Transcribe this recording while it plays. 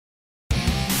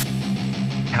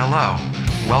Hello.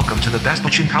 Welcome to the best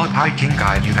looking Kalphite King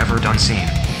guide you've ever seen.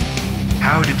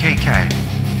 How to KK.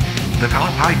 The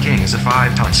Kalphite King is a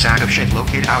 5-ton sack of shit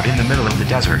located out in the middle of the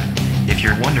desert. If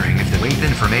you're wondering if the weight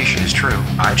information is true,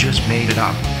 I just made it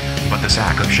up. But the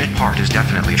sack of shit part is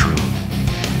definitely true.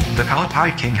 The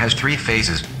Kalphite King has 3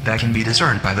 phases that can be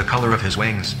discerned by the color of his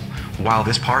wings. While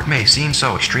this part may seem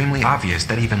so extremely obvious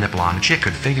that even a blonde chick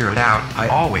could figure it out, I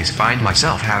always find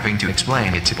myself having to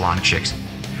explain it to blonde chicks.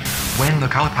 When the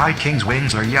Kalphite King's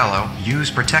wings are yellow,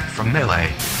 use protect from melee.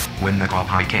 When the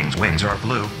Kalphite King's wings are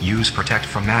blue, use protect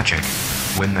from magic.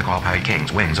 When the Kalphite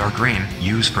King's wings are green,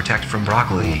 use protect from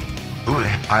broccoli.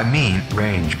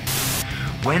 Range.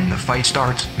 When the fight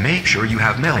starts, make sure you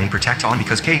have melee protect on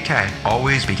because KK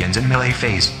always begins in melee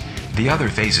phase. The other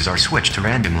phases are switched to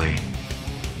randomly.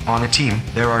 On a team,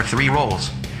 there are 3 roles: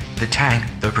 the tank,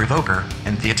 the provoker,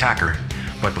 and the attacker.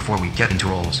 But before we get into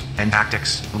roles and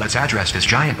tactics, let's address this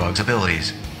giant bug's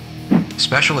abilities.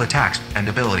 Special attacks and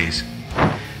abilities.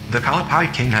 The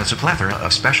Kalphite King has a plethora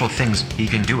of special things he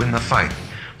can do in the fight.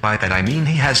 By that I mean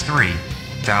he has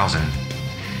 3,000.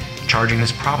 Charging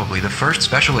is probably the first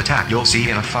special attack you'll see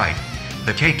in a fight.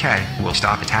 The KK will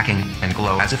stop attacking and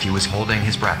glow as if he was holding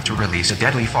his breath to release a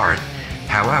deadly fart.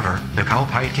 However, the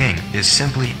Kalphite King is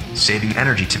simply saving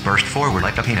energy to burst forward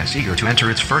like a penis eager to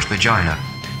enter its first vagina.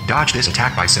 Dodge this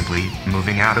attack by simply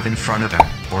moving out of in front of him,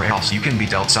 or else you can be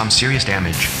dealt some serious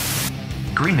damage.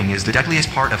 Greening is the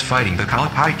deadliest part of fighting the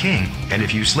Kalphite King, and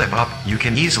if you slip up, you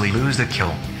can easily lose the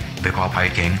kill. The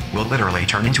Kalphite King will literally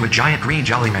turn into a giant green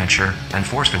jelly rancher and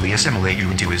forcefully assimilate you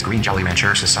into his green jelly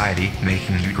rancher society,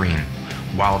 making you green.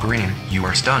 While green, you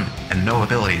are stunned, and no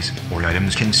abilities or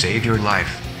items can save your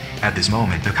life. At this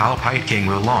moment, the Kalphite King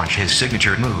will launch his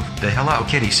signature move, the Hello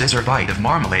Kitty Scissor Bite of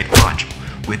Marmalade Punch.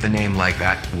 With a name like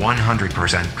that,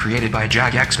 100% created by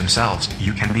Jagex themselves,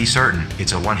 you can be certain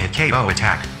it's a one-hit KO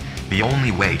attack. The only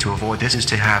way to avoid this is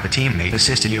to have a teammate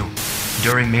assist you.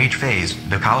 During mage phase,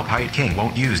 the Kalphite King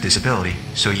won't use this ability,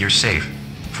 so you're safe.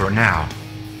 For now.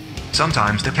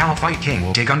 Sometimes the Kalphite King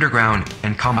will dig underground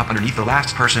and come up underneath the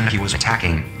last person he was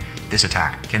attacking. This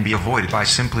attack can be avoided by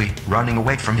simply running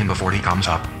away from him before he comes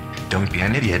up. Don't be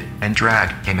an idiot and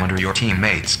drag him under your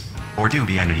teammates. Or do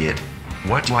be an idiot.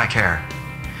 What do I care?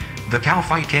 The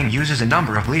Kalphite King uses a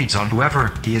number of leads on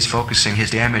whoever he is focusing his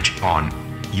damage on.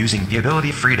 Using the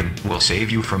ability Freedom will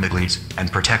save you from the bleeds and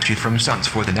protect you from stuns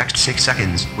for the next 6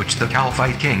 seconds, which the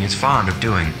Kalphite King is fond of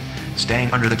doing.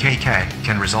 Staying under the KK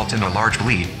can result in a large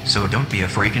bleed, so don't be a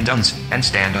freaking dunce and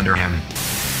stand under him.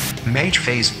 Mage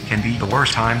phase can be the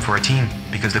worst time for a team,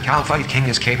 because the Kalphite King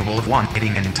is capable of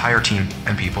one-hitting an entire team,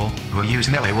 and people who use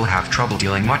melee will have trouble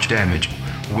dealing much damage.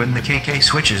 When the KK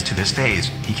switches to this phase,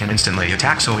 he can instantly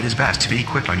attack, so it is best to be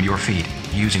quick on your feet,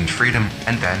 using Freedom,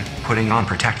 and then putting on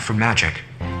Protect from magic.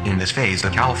 In this phase, the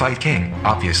Kalphite King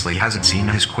obviously hasn't seen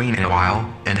his queen in a while,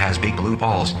 and has big blue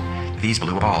balls. These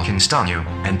blue balls can stun you,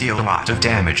 and deal a lot of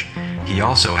damage. He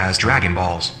also has Dragon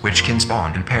Balls, which can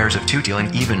spawn in pairs of 2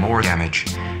 dealing even more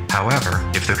damage. However,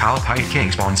 if the Kalphite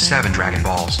King spawns 7 Dragon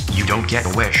Balls, you don't get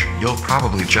a wish, you'll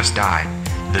probably just die.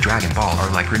 The Dragon Ball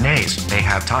are like grenades, they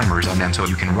have timers on them so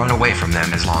you can run away from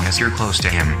them as long as you're close to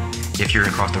him. If you're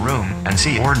across the room and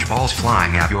see orange balls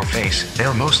flying at your face,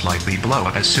 they'll most likely blow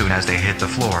up as soon as they hit the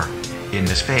floor. In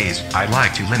this phase, I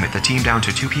like to limit the team down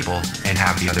to 2 people, and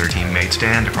have the other teammate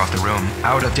stand across the room,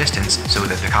 out of distance, so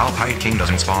that the Kalphite King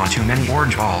doesn't spawn too many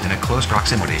orange balls in a close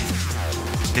proximity.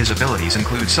 His abilities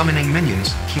include summoning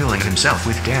minions, healing himself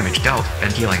with damage dealt,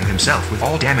 and healing himself with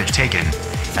all damage taken.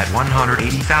 At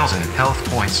 180,000 health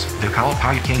points, the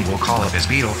Kalphite King will call up his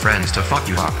beetle friends to fuck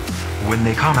you up. When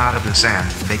they come out of the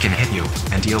sand, they can hit you,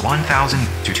 and deal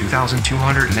 1,000 to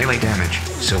 2,200 melee damage,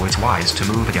 so it's wise to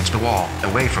move against the wall,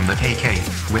 away from the KK,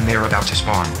 when they're about to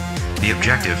spawn. The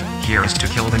objective here is to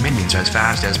kill the minions as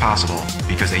fast as possible,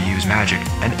 because they use magic,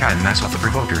 and can mess up the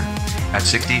provoker. At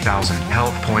 60,000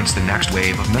 health points, the next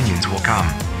wave of minions will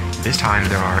come. This time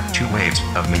there are 2 waves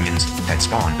of minions that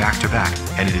spawn back to back,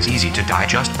 and it is easy to die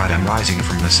just by them rising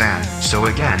from the sand, so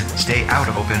again, stay out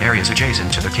of open areas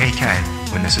adjacent to the KK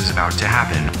when this is about to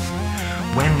happen.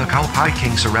 When the Kalphite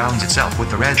King surrounds itself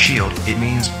with the red shield, it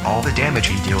means all the damage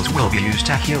he deals will be used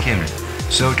to heal him.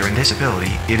 So during this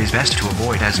ability, it is best to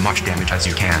avoid as much damage as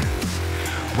you can.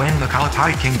 When the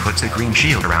Kalphite King puts the green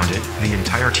shield around it, the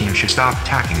entire team should stop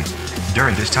attacking.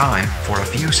 During this time, for a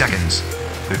few seconds,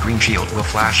 the green shield will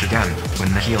flash again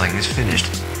when the healing is finished.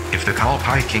 If the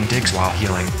Kalphite King digs while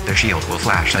healing, the shield will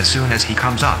flash as soon as he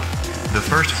comes up. The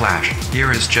first flash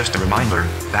here is just a reminder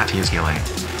that he is healing.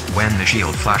 When the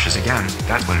shield flashes again,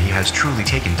 that's when he has truly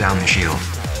taken down the shield.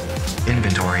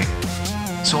 Inventory.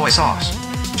 Soy sauce.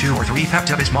 2 or 3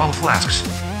 Pepto-Bismol flasks.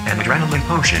 and adrenaline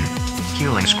potion.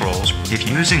 Healing scrolls. If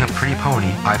using a pretty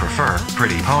pony, I prefer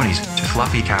pretty ponies to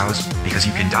fluffy cows, because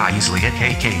you can die easily at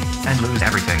KK, and lose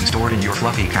everything stored in your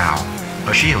fluffy cow.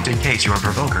 A shield in case your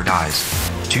provoker dies.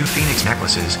 2 phoenix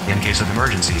necklaces in case of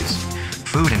emergencies.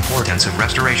 Food and portents of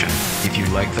restoration, if you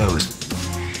like those.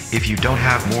 If you don't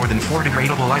have more than 4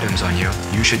 degradable items on you,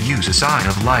 you should use a sign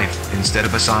of life instead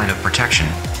of a sign of protection.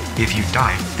 If you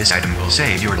die, this item will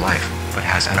save your life, but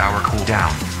has an hour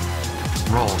cooldown.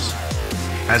 Rolls.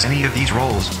 As any of these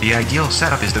rolls, the ideal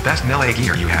setup is the best melee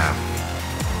gear you have.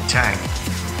 Tag.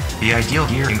 The ideal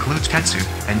gear includes Tetsu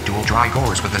and dual dry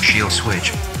gores with a shield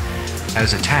switch.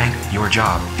 As a tank, your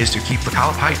job is to keep the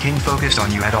Kalphite King focused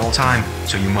on you at all time,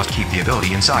 so you must keep the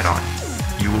ability inside on.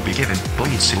 You will be given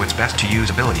bleed, so it's best to use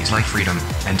abilities like freedom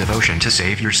and devotion to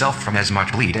save yourself from as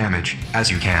much bleed damage as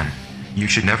you can. You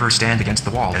should never stand against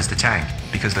the wall as the tank,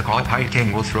 because the Kalphite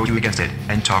King will throw you against it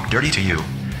and talk dirty to you.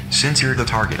 Since you're the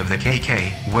target of the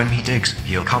KK, when he digs,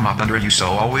 he'll come up under you, so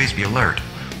always be alert.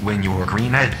 When you're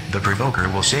green ed, the provoker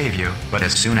will save you, but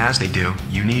as soon as they do,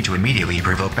 you need to immediately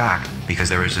provoke back, because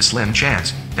there is a slim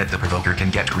chance that the provoker can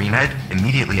get green ed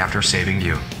immediately after saving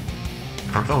you.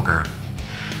 Provoker.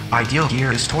 Ideal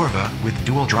gear is Torva with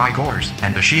dual dry gores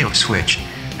and a shield switch.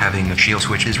 Having the shield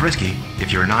switch is risky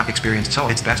if you're not experienced, so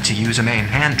it's best to use a main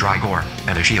hand dry gore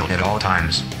and a shield at all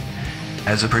times.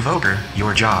 As a provoker,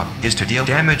 your job is to deal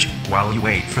damage while you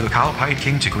wait for the Kalphite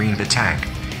King to green the tank.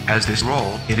 As this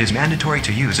role, it is mandatory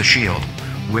to use a shield.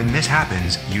 When this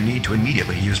happens, you need to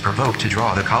immediately use provoke to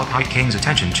draw the Kalphite King's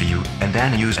attention to you, and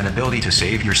then use an ability to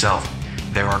save yourself.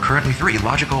 There are currently 3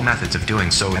 logical methods of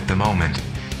doing so at the moment.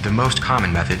 The most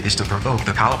common method is to provoke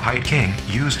the Kalphite King,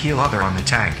 use heal other on the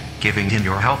tank, giving him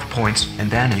your health points, and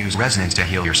then use resonance to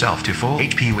heal yourself to full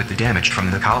HP with the damage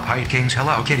from the Kalphite King's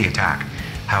Hello Kitty attack.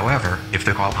 However, if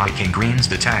the Kalphite King greens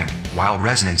the tank, while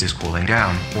resonance is cooling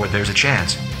down, or there's a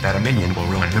chance that a minion will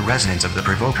ruin the resonance of the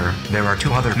provoker, there are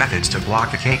 2 other methods to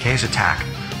block the KK's attack.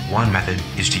 One method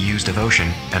is to use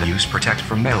devotion, and use protect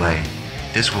from melee.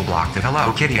 This will block the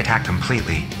Hello Kitty attack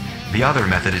completely. The other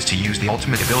method is to use the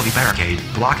ultimate ability barricade,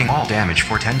 blocking all damage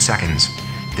for 10 seconds.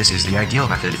 This is the ideal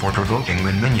method for provoking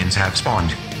when minions have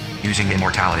spawned. Using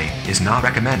immortality is not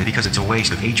recommended because it's a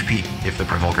waste of HP if the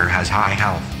provoker has high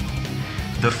health.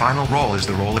 The final role is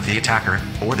the role of the attacker,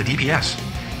 or the DPS.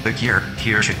 The gear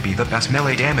here should be the best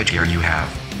melee damage gear you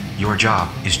have. Your job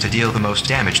is to deal the most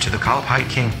damage to the Kalphite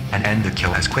King and end the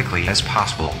kill as quickly as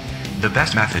possible. The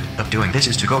best method of doing this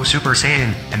is to go Super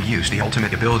Saiyan and use the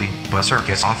ultimate ability, Berserk,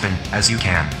 as often as you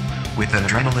can. With an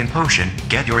adrenaline potion,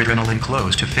 get your adrenaline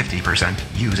close to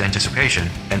 50%, use anticipation,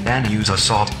 and then use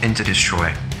assault into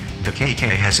destroy. The KK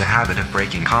has a habit of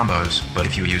breaking combos, but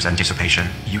if you use anticipation,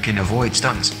 you can avoid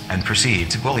stuns and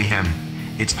proceed to bully him.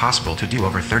 It's possible to do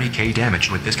over 30k damage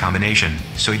with this combination,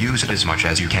 so use it as much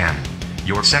as you can.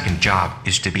 Your second job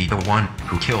is to be the one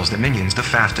who kills the minions the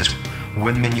fastest.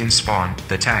 When minions spawn,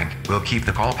 the tank will keep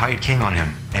the Kalphite King on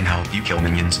him and help you kill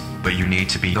minions, but you need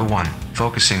to be the one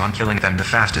focusing on killing them the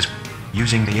fastest.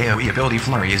 Using the AoE ability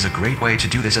Flurry is a great way to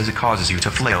do this, as it causes you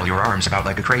to flail your arms about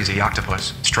like a crazy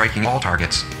octopus, striking all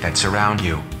targets that surround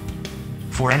you.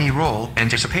 For any role,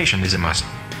 anticipation is a must.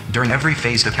 During every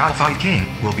phase, the Kalphite King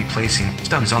will be placing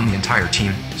stuns on the entire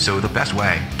team, so the best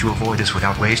way to avoid this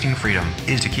without wasting freedom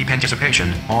is to keep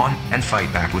anticipation on and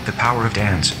fight back with the power of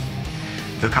dance.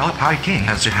 The Kalphite King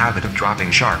has a habit of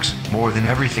dropping sharks more than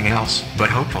everything else, but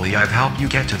hopefully I've helped you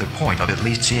get to the point of at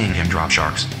least seeing him drop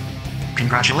sharks.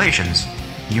 Congratulations!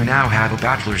 You now have a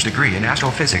bachelor's degree in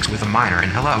astrophysics with a minor in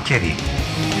Hello Kitty.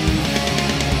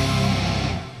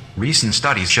 Recent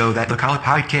studies show that the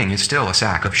Kalphite King is still a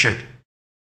sack of shit.